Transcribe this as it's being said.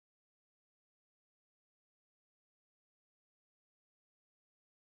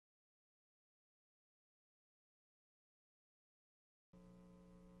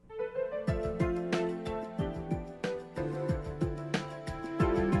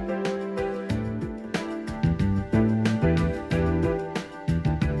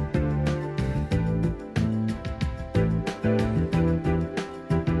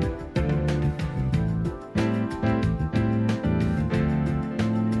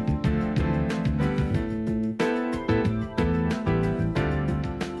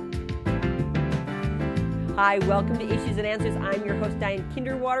Hi, welcome to Issues and Answers. I'm your host, Diane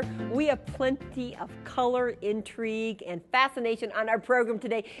Kinderwater. We have plenty of color, intrigue, and fascination on our program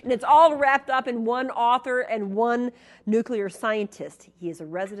today, and it's all wrapped up in one author and one nuclear scientist. He is a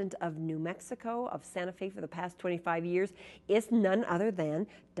resident of New Mexico, of Santa Fe for the past 25 years. It's none other than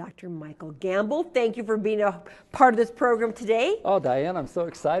Dr. Michael Gamble. Thank you for being a part of this program today. Oh, Diane, I'm so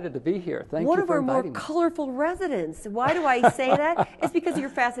excited to be here. Thank you for inviting me. One of our more colorful residents. Why do I say that? It's because of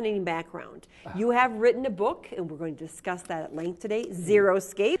your fascinating background. You have written a book, and we're going to discuss that at length today,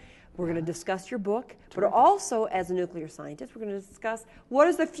 ZeroSCAPE. We're going to discuss your book, but also as a nuclear scientist, we're going to discuss what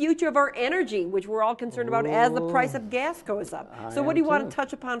is the future of our energy, which we're all concerned about as the price of gas goes up. So what do you want to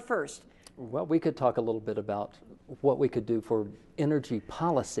touch upon first? Well, we could talk a little bit about what we could do for energy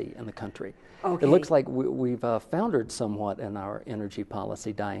policy in the country. Okay. It looks like we've foundered somewhat in our energy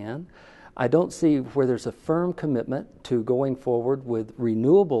policy, Diane. I don't see where there's a firm commitment to going forward with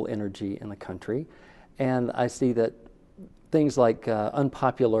renewable energy in the country, and I see that things like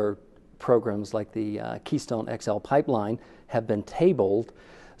unpopular programs like the Keystone XL pipeline have been tabled.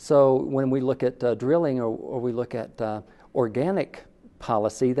 So when we look at drilling or we look at organic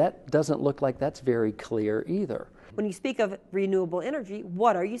policy, that doesn't look like that's very clear either. When you speak of renewable energy,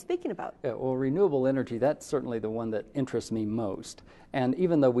 what are you speaking about? Yeah, well, renewable energy, that's certainly the one that interests me most. And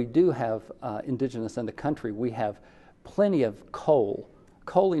even though we do have indigenous in the country, we have plenty of coal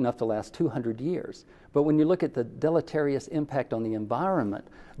enough to last 200 years. But when you look at the deleterious impact on the environment,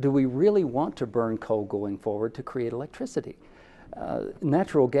 do we really want to burn coal going forward to create electricity?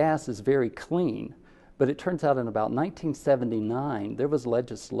 Natural gas is very clean, but it turns out in about 1979, there was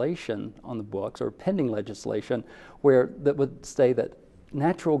legislation on the books, or pending legislation, that would say that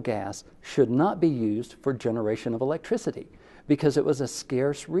natural gas should not be used for generation of electricity because it was a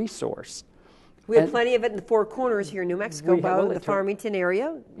scarce resource. We have plenty of it in the Four Corners here in New Mexico, about the Farmington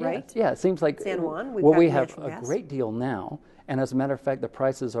area, right? Yeah, it seems like San Juan. We have a great deal now, and as a matter of fact, the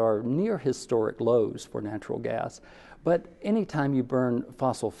prices are near historic lows for natural gas. But anytime you burn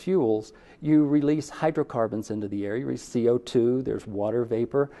fossil fuels, you release hydrocarbons into the air. You release CO2, there's water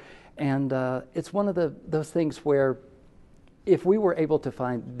vapor, and it's one of those things where if we were able to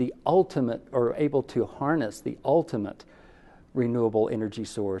find the ultimate, or able to harness the ultimate renewable energy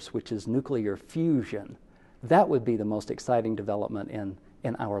source, which is nuclear fusion, that would be the most exciting development in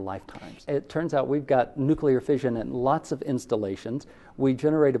our lifetimes. It turns out we've got nuclear fission in lots of installations. We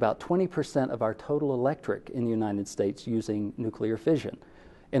generate about 20% of our total electric in the United States using nuclear fission.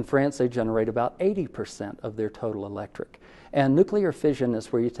 In France, they generate about 80% of their total electric. And nuclear fission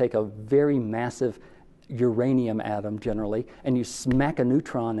is where you take a very massive uranium atom generally, and you smack a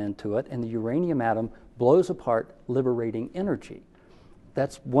neutron into it, and the uranium atom blows apart, liberating energy.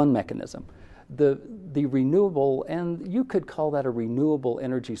 That's one mechanism. The renewable, and you could call that a renewable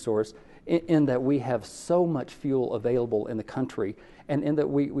energy source in that we have so much fuel available in the country, and in that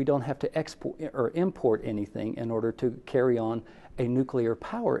we don't have to export or import anything in order to carry on a nuclear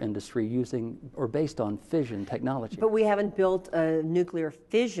power industry using or based on fission technology. But we haven't built a nuclear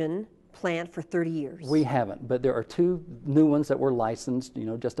fission plant for 30 years. We haven't, but there are two new ones that were licensed,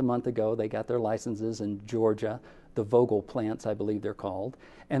 just a month ago. They got their licenses in Georgia, the Vogtle plants, I believe they're called,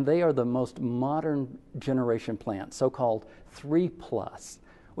 and they are the most modern generation plants, so-called 3+.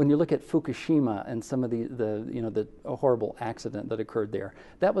 When you look at Fukushima and some of the horrible accident that occurred there,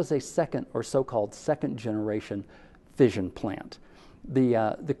 that was a second or so-called second generation fission plant.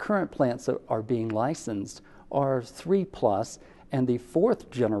 The current plants that are being licensed are 3+, and the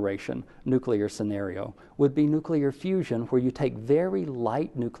fourth generation nuclear scenario would be nuclear fusion, where you take very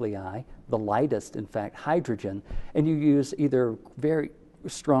light nuclei, the lightest, in fact, hydrogen, and you use either very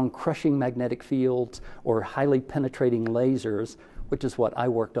strong crushing magnetic fields or highly penetrating lasers, which is what I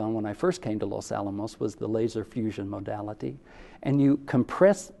worked on when I first came to Los Alamos, was the laser fusion modality. And you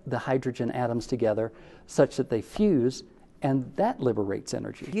compress the hydrogen atoms together such that they fuse, and that liberates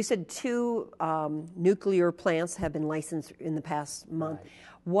energy. You said two nuclear plants have been licensed in the past month. Right.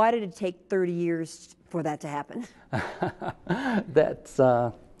 Why did it take 30 years for that to happen? The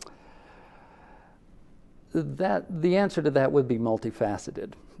answer to that would be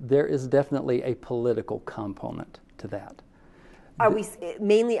multifaceted. There is definitely a political component to that. Are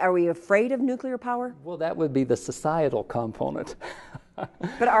we afraid of nuclear power? Well, that would be the societal component.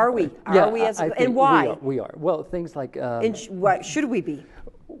 But are we? And why? We are. Well, things like... what should we be?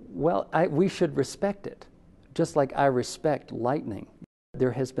 Well, we should respect it, just like I respect lightning.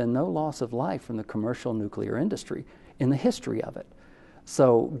 There has been no loss of life from the commercial nuclear industry in the history of it.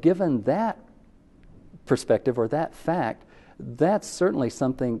 So given that perspective or that fact, that's certainly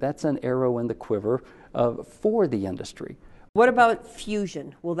something, that's an arrow in the quiver for the industry. What about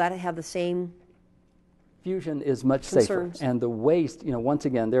fusion? Will that have the same Fusion is much safer, and the waste, once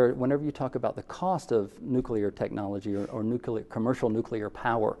again, whenever you talk about the cost of nuclear technology or commercial nuclear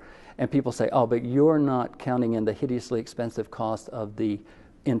power, and people say, oh, but you're not counting in the hideously expensive cost of the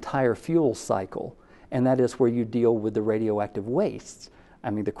entire fuel cycle, and that is where you deal with the radioactive wastes. I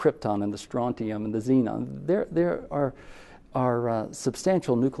mean, the krypton and the strontium and the xenon. There are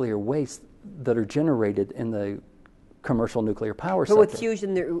substantial nuclear wastes that are generated in the commercial nuclear power sector. But with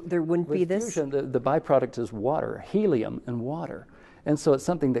fusion, there wouldn't be this? With fusion, the byproduct is water, helium and water. And so it's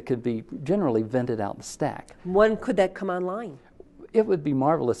something that could be generally vented out the stack. When could that come online? It would be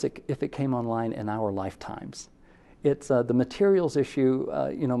marvelous if it came online in our lifetimes. It's the materials issue.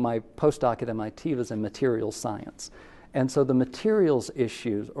 My postdoc at MIT was in materials science. And so the materials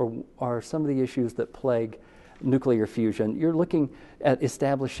issues are some of the issues that plague nuclear fusion. You're looking at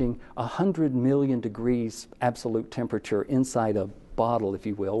establishing 100 million degrees absolute temperature inside a bottle, if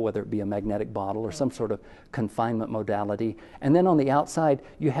you will, whether it be a magnetic bottle or some sort of confinement modality. And then on the outside,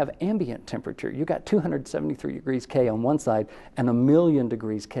 you have ambient temperature. You got 273 degrees K on one side and 1,000,000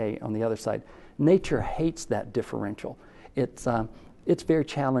 degrees K on the other side. Nature hates that differential. It's very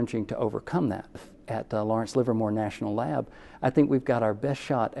challenging to overcome that. At Lawrence Livermore National Lab, I think we've got our best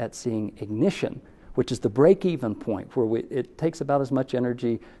shot at seeing ignition, which is the break-even point where it takes about as much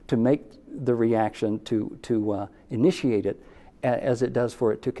energy to make the reaction to initiate it as it does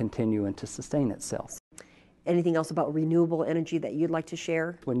for it to continue and to sustain itself. Anything else about renewable energy that you'd like to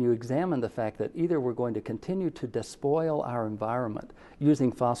share? When you examine the fact that either we're going to continue to despoil our environment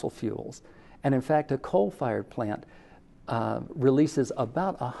using fossil fuels, and in fact a coal-fired plant releases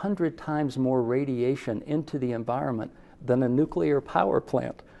about 100 times more radiation into the environment than a nuclear power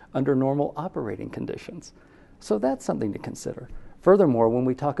plant under normal operating conditions. So that's something to consider. Furthermore, when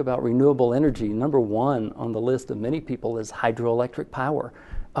we talk about renewable energy, number one on the list of many people is hydroelectric power.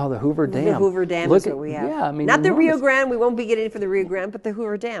 Oh, the Hoover Dam. The Hoover Dam is what we have. Yeah, I mean, not enormous. the Rio Grande. We won't be getting for the Rio Grande, but the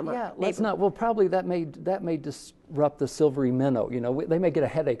Hoover Dam. Yeah, let's not. Well, probably that may disrupt the silvery minnow. They may get a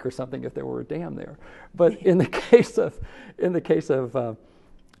headache or something if there were a dam there. But in the case of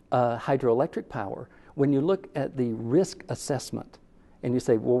hydroelectric power, when you look at the risk assessment, and you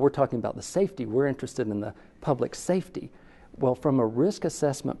say, well, we're talking about the safety. We're interested in the public safety. Well, from a risk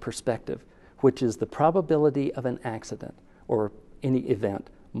assessment perspective, which is the probability of an accident or any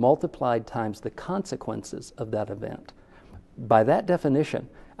event multiplied times the consequences of that event. By that definition,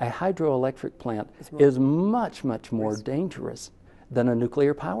 a hydroelectric plant is much, much more dangerous than a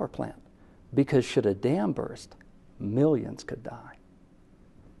nuclear power plant, because should a dam burst, millions could die.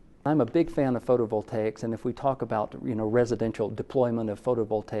 I'm a big fan of photovoltaics, and if we talk about residential deployment of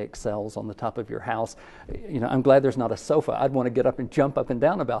photovoltaic cells on the top of your house, I'm glad there's not a sofa. I'd want to get up and jump up and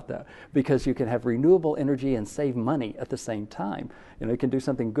down about that, because you can have renewable energy and save money at the same time. You can do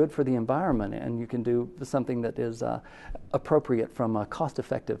something good for the environment, and you can do something that is appropriate from a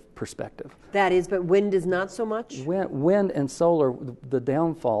cost-effective perspective. That is, but wind is not so much? Wind and solar, the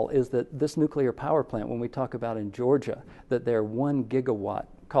downfall is that this nuclear power plant, when we talk about in Georgia, that they're 1 gigawatt,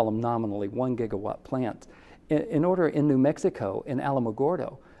 call them nominally 1 gigawatt plants. In New Mexico, in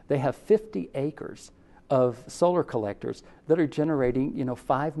Alamogordo, they have 50 acres of solar collectors that are generating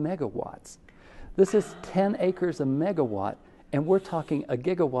 5 megawatts. This is 10 acres a megawatt, and we're talking a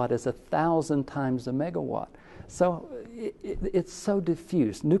gigawatt is 1,000 times a megawatt. So it's so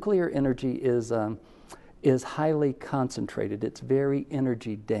diffuse. Nuclear energy is highly concentrated. It's very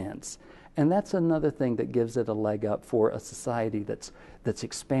energy dense. And that's another thing that gives it a leg up for a society that's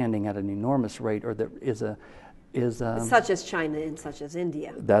expanding at an enormous rate, or that is such as China and such as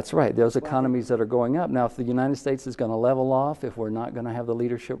India. That's right. Those economies that are going up. Now, if the United States is going to level off, if we're not going to have the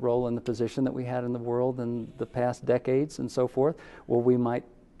leadership role in the position that we had in the world in the past decades and so forth, well, we might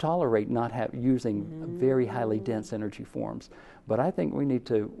tolerate not using very highly dense energy forms. But I think we need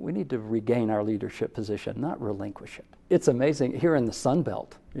to regain our leadership position, not relinquish it. It's amazing here in the Sun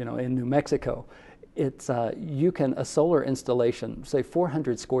Belt, in New Mexico. It's a solar installation, say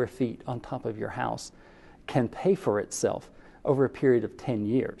 400 square feet on top of your house, can pay for itself over a period of 10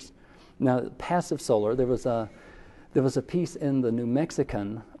 years. Now, passive solar, there was a piece in the New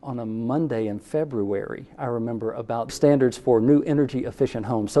Mexican on a Monday in February, I remember, about standards for new energy efficient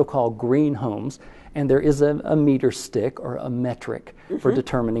homes, so-called green homes, and there is a meter stick or a metric for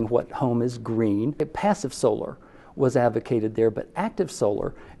determining what home is green. Passive solar was advocated there, but active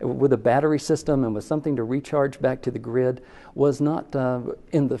solar with a battery system and with something to recharge back to the grid was not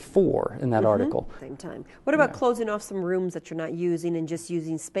in the fore in that article. Same time. What about closing off some rooms that you're not using and just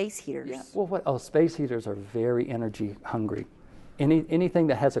using space heaters? Yeah. Well, space heaters are very energy hungry. Anything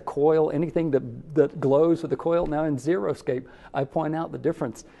that has a coil, anything that glows with a coil. Now in ZeroSCAPE, I point out the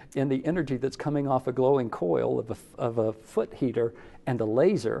difference in the energy that's coming off a glowing coil of a foot heater and a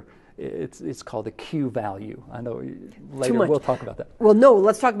laser. It's called the Q value. I know later we'll talk about that. Well, no,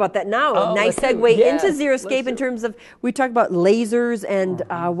 let's talk about that now. Oh, nice segue into ZeroSCAPE in terms of, we talked about lasers and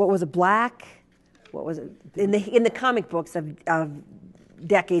what was it, black? What was it? In the comic books of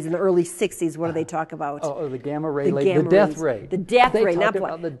decades in the early 60s, what do they talk about? The gamma ray, the death ray. The death ray, not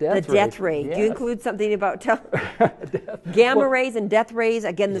black. The death ray. Yes. Do you include something about gamma rays and death rays?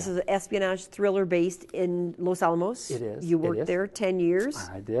 Again, this is an espionage thriller based in Los Alamos. It is. You worked there 10 years.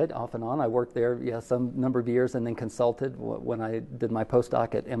 I did, off and on. I worked there, some number of years, and then consulted. When I did my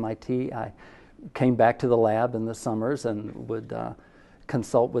postdoc at MIT, I came back to the lab in the summers and would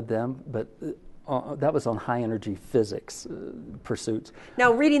consult with them. But that was on high energy physics pursuits.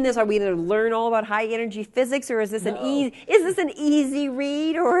 Now, reading this, are we going to learn all about high energy physics, or is this an easy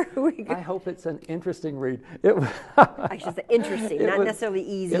read? Or I hope it's an interesting read. I should say interesting, not necessarily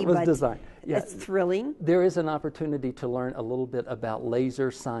easy. It was designed. Yeah. It's thrilling. There is an opportunity to learn a little bit about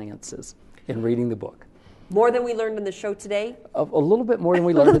laser sciences in reading the book. More than we learned in the show today? A little bit more than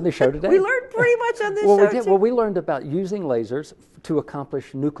we learned in the show today. We learned pretty much on this show. Well, we learned about using lasers to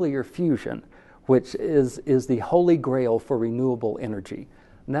accomplish nuclear fusion, which is the holy grail for renewable energy.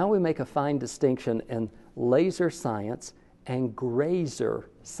 Now we make a fine distinction in laser science and grazer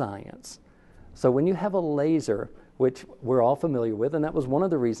science. So when you have a laser, which we're all familiar with, and that was one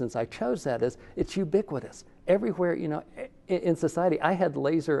of the reasons I chose that, is it's ubiquitous. Everywhere, in society. I had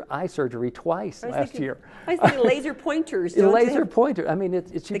laser eye surgery twice last year. I was thinking laser pointers. Laser pointer. I mean,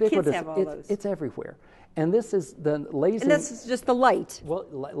 it's ubiquitous. The kids have all those. It's everywhere. And this is the lasing. And this is just the light. Well,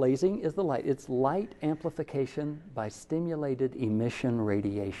 lasing is the light. It's light amplification by stimulated emission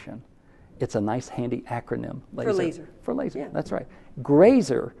radiation. It's a nice, handy acronym. Laser. For laser. Yeah. That's right.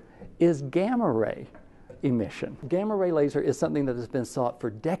 Grazer is gamma ray emission. Gamma ray laser is something that has been sought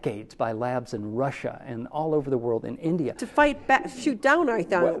for decades by labs in Russia and all over the world, in India. To fight back, shoot down, I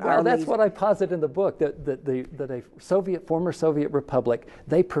thought. Well, that's what I posit in the book, that a former Soviet republic,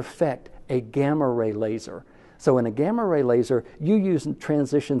 they perfect a gamma ray laser. So in a gamma ray laser, you use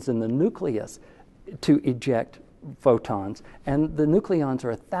transitions in the nucleus to eject photons, and the nucleons are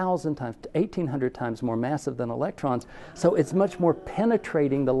 1,000 times, 1,800 times more massive than electrons, so it's much more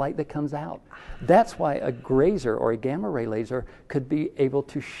penetrating the light that comes out. That's why a grazer or a gamma ray laser could be able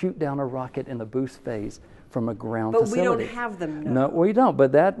to shoot down a rocket in the boost phase from a ground facility. But we don't have them now. No, we don't.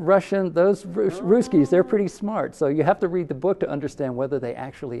 But those Ruskies, they're pretty smart. So you have to read the book to understand whether they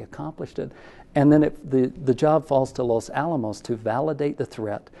actually accomplished it. And then the job falls to Los Alamos to validate the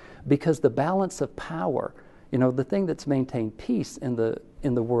threat, because the balance of power, the thing that's maintained peace in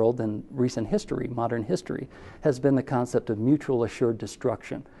the world in recent history, modern history, has been the concept of mutual assured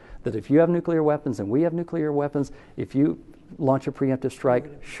destruction. That if you have nuclear weapons and we have nuclear weapons, if you launch a preemptive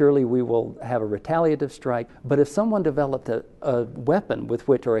strike, surely we will have a retaliative strike. But if someone developed a weapon with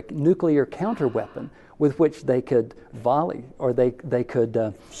which, or a nuclear counter weapon with which they could volley, or they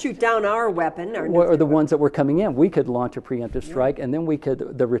could shoot down our weapon, or the ones that were coming in, we could launch a preemptive strike, and then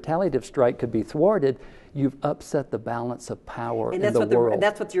the retaliative strike could be thwarted. You've upset the balance of power in the world. And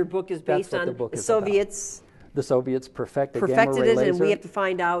that's what your book is based on. The Soviets perfected gamma ray laser. And we have to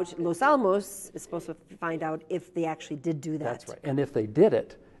find out, Los Alamos is supposed to find out if they actually did do that. That's right. And if they did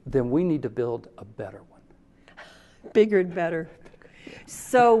it, then we need to build a better one. Bigger and better.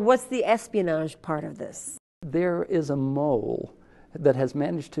 So what's the espionage part of this? There is a mole that has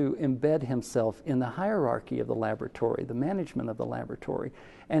managed to embed himself in the hierarchy of the laboratory, the management of the laboratory,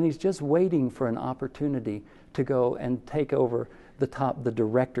 and he's just waiting for an opportunity to go and take over the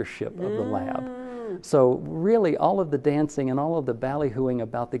directorship of the lab. So really, all of the dancing and all of the ballyhooing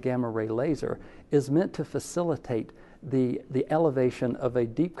about the gamma ray laser is meant to facilitate the elevation of a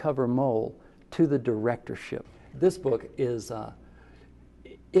deep cover mole to the directorship. This book is,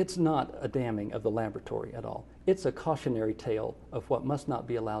 it's not a damning of the laboratory at all. It's a cautionary tale of what must not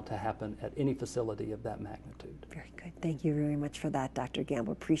be allowed to happen at any facility of that magnitude. Very good. Thank you very much for that, Dr.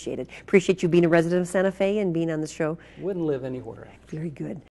 Gamble. Appreciate it. Appreciate you being a resident of Santa Fe and being on the show. Wouldn't live anywhere. Very good.